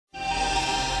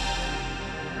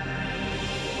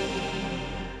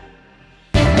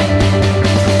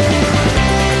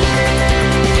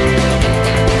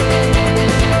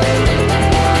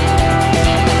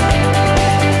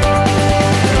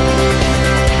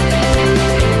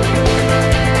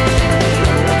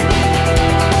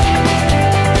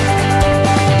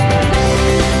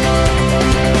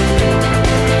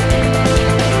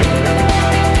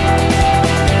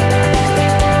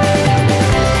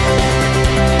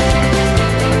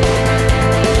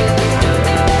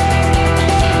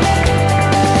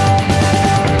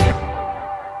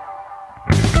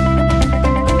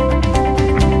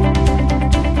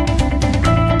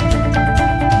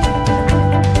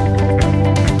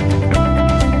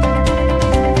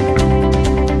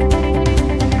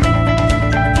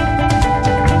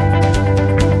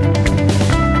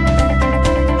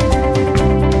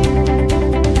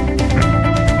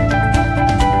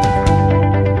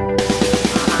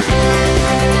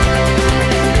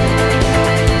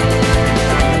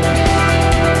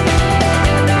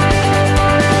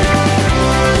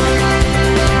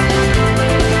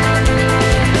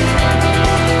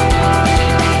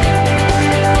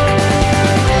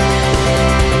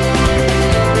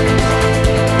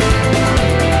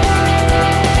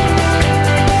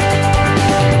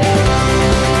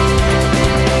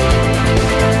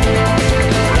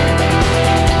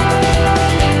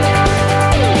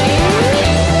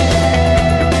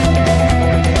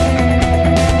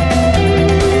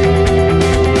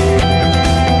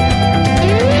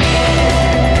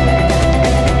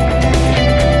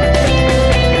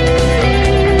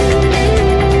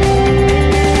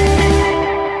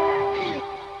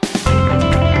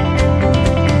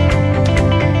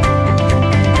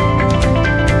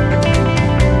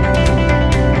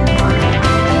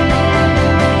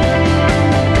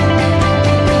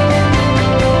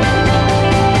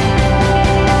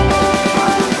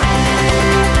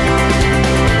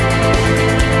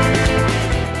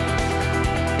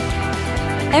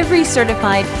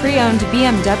certified pre-owned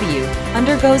BMW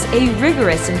undergoes a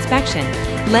rigorous inspection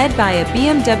led by a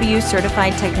BMW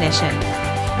certified technician.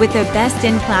 With a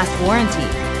best-in-class warranty,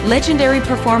 legendary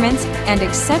performance, and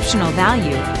exceptional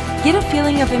value, get a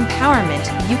feeling of empowerment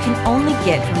you can only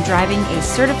get from driving a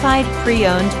certified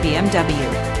pre-owned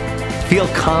BMW. Feel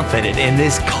confident in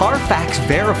this Carfax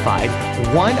verified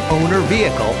one-owner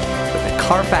vehicle with the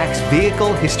Carfax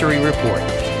Vehicle History Report.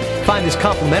 Find this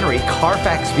complimentary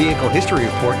Carfax Vehicle History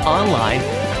Report online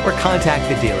or contact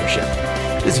the dealership.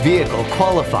 This vehicle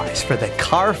qualifies for the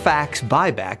Carfax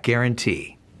Buyback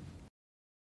Guarantee.